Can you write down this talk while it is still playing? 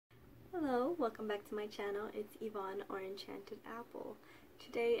Hello, welcome back to my channel. It's Yvonne or Enchanted Apple.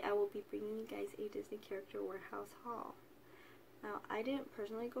 Today I will be bringing you guys a Disney Character Warehouse haul. Now, I didn't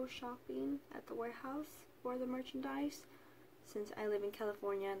personally go shopping at the warehouse for the merchandise since I live in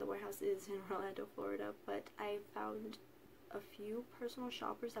California and the warehouse is in Orlando, Florida, but I found a few personal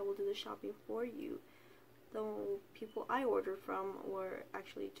shoppers that will do the shopping for you. The people I ordered from were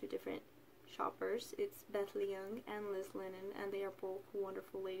actually two different shoppers. It's Beth Leung and Lynn, and they are both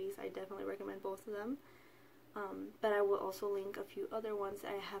wonderful ladies. I definitely recommend both of them. But I will also link a few other ones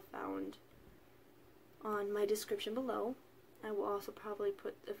I have found on my description below. I will also probably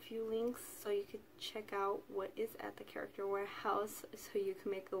put a few links so you could check out what is at the Character Warehouse so you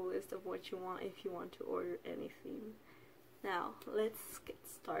can make a list of what you want if you want to order anything. Now, let's get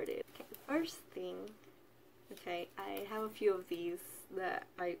started. Okay, first thing, okay, I have a few of these that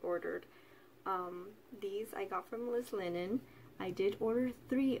I ordered. These I got from Lynn. I did order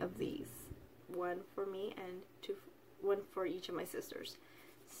 3 of these, one for me and one for each of my sisters.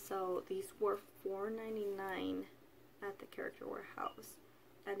 So these were $4.99 at the Character Warehouse,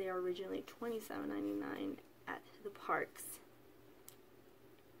 and they are originally $27.99 at the parks.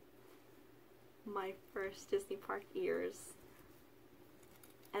 My first Disney park ears,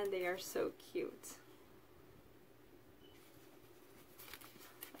 and they are so cute.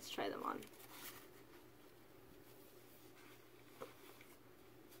 Let's try them on.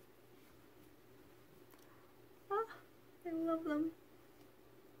 I love them.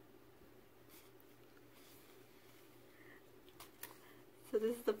 So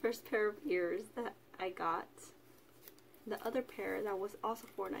this is the first pair of ears that I got. The other pair that was also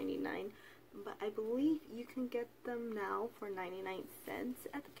 $4.99, but I believe you can get them now for 99 cents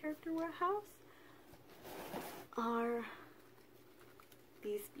at the Character Warehouse, are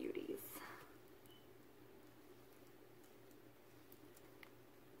these beauties.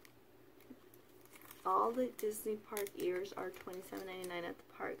 All the Disney park ears are $27.99 at the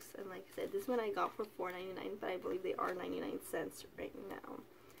parks, and like I said, this one I got for $4.99, but I believe they are 99 cents right now,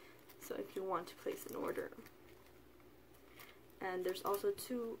 so if you want to place an order. And there's also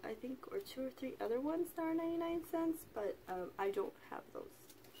two, I think, or 2 or 3 other ones that are 99 cents, but I don't have those.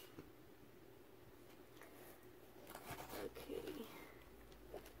 Okay.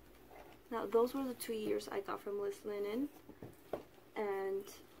 Now, those were the 2 ears I got from Lynn, and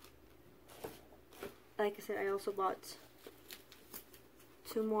like I said, I also bought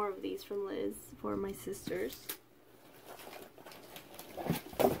 2 more of these from Liz for my sisters.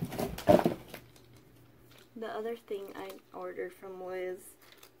 The other thing I ordered from Liz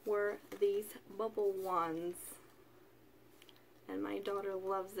were these bubble wands, and my daughter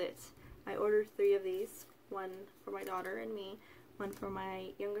loves it. I ordered 3 of these, one for my daughter and me, one for my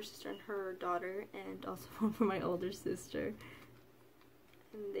younger sister and her daughter, and also one for my older sister.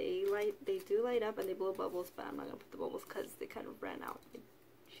 And they do light up and they blow bubbles, but I'm not gonna put the bubbles because they kind of ran out.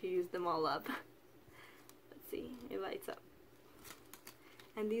 She used them all up. Let's see, it lights up.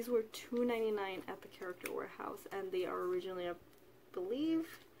 And these were $2.99 at the Character Warehouse, and they are originally, I believe,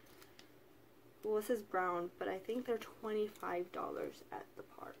 well, this is brown, but I think they're $25 at the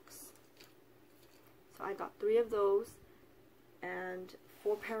parks. So I got 3 of those and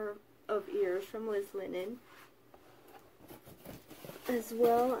 4 pair of ears from Lynn, as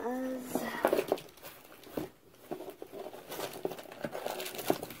well as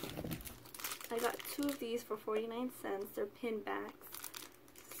I got 2 of these for 49 cents. They're pin backs,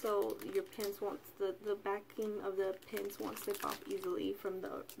 so your pins won't, the backing of the pins won't slip off easily from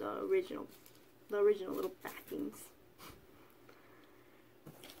the original little backings.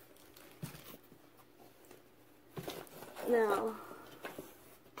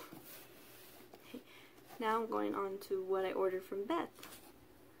 Now I'm going on to what I ordered from Beth.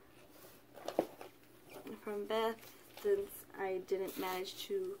 From Beth, since I didn't manage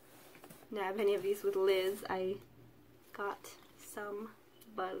to nab any of these with Liz, I got some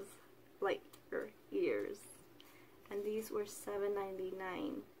Buzz Lightyear ears, and these were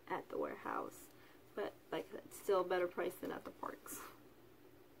 $7.99 at the warehouse, but like I said, still a better price than at the parks.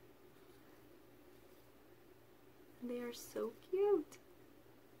 They are so cute.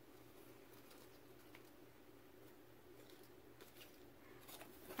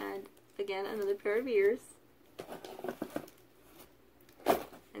 And again, another pair of ears.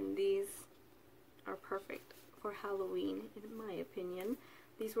 And these are perfect for Halloween, in my opinion.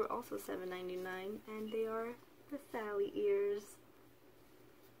 These were also $7.99, and they are the Sally ears.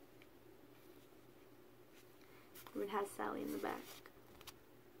 It has Sally in the back,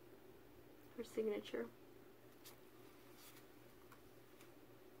 her signature.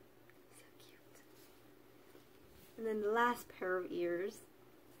 So cute. And then the last pair of ears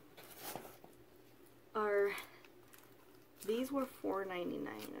these were $4.99,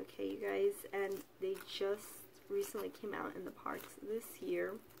 okay, you guys, and they just recently came out in the parks this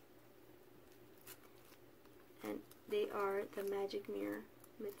year. And they are the Magic Mirror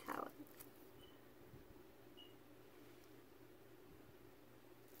Metallic.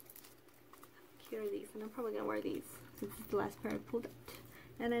 How cute are these? And I'm probably going to wear these since it's the last pair I pulled out.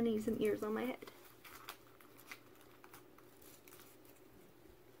 And I need some ears on my head.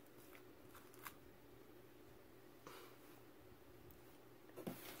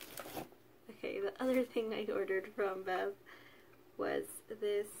 Okay, the other thing I ordered from Beth was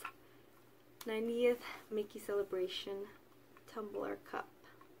this 90th Mickey Celebration tumbler cup.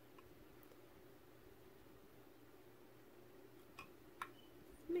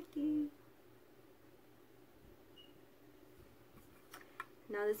 Mickey.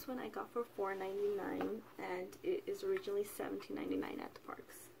 Now this one I got for $4.99 and it is originally $17.99 at the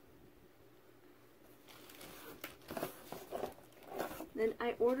parks. Then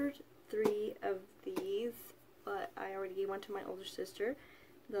I ordered 3 of these, but I already gave one to my older sister.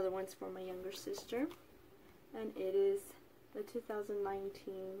 The other one's for my younger sister. And it is the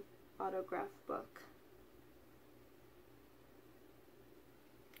 2019 autograph book.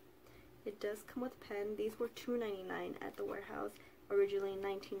 It does come with a pen. These were $2.99 at the warehouse, originally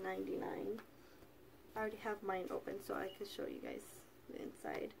 $19.99. I already have mine open so I could show you guys the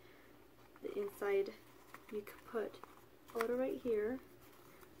inside. The inside, you could put photo right here,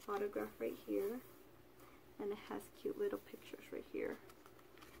 autograph right here, and it has cute little pictures right here.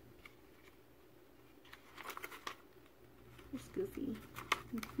 There's Goofy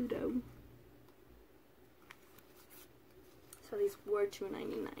and Pluto. So these were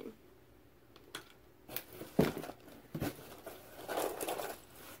 $2.99.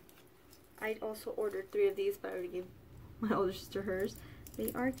 I also ordered 3 of these, but I already gave my older sister hers.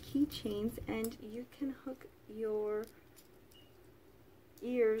 They are keychains, and you can hook your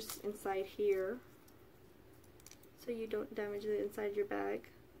ears inside here so you don't damage the inside of your bag,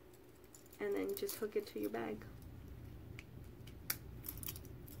 and then just hook it to your bag.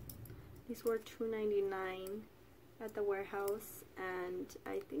 These were $2.99 at the warehouse, and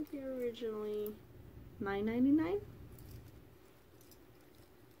I think they were originally $9.99.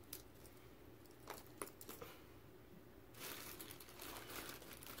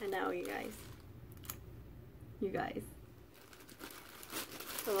 And now you guys,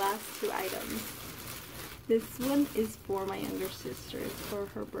 the last 2 items. This one is for my younger sister. It's for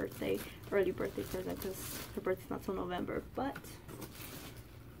her birthday, early birthday present, because her birthday's not till November. But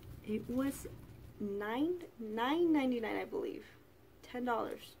it was $9.99, I believe,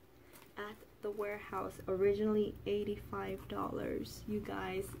 $10 at the warehouse. Originally $85. You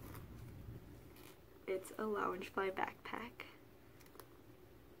guys, it's a Loungefly backpack.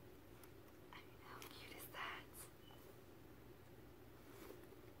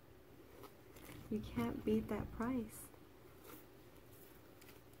 You can't beat that price.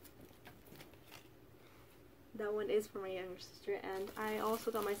 That one is for my younger sister, and I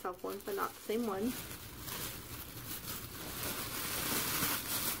also got myself one, but not the same one.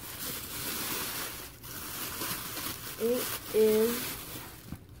 It is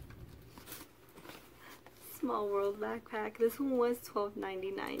Small World backpack. This one was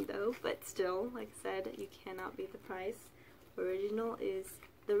 $12.99 though, but still, like I said, you cannot beat the price.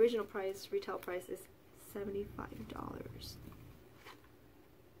 The original price, retail price, is $75.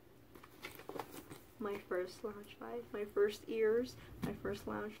 My first Loungefly, my first ears, my first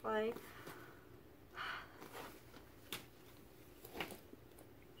Loungefly.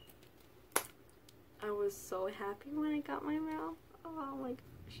 I was so happy when I got my mail. Oh my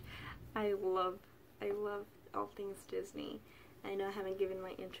gosh. I love all things Disney. I know I haven't given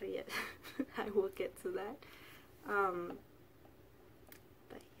my intro yet. I will get to that.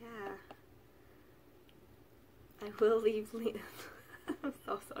 But yeah, I will leave links. I'm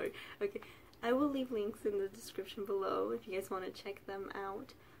so sorry. Okay, I will leave links in the description below if you guys want to check them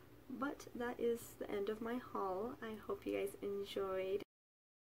out. But that is the end of my haul. I hope you guys enjoyed.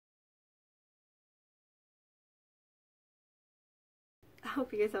 I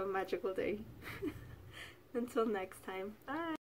hope you guys have a magical day. Until next time, bye!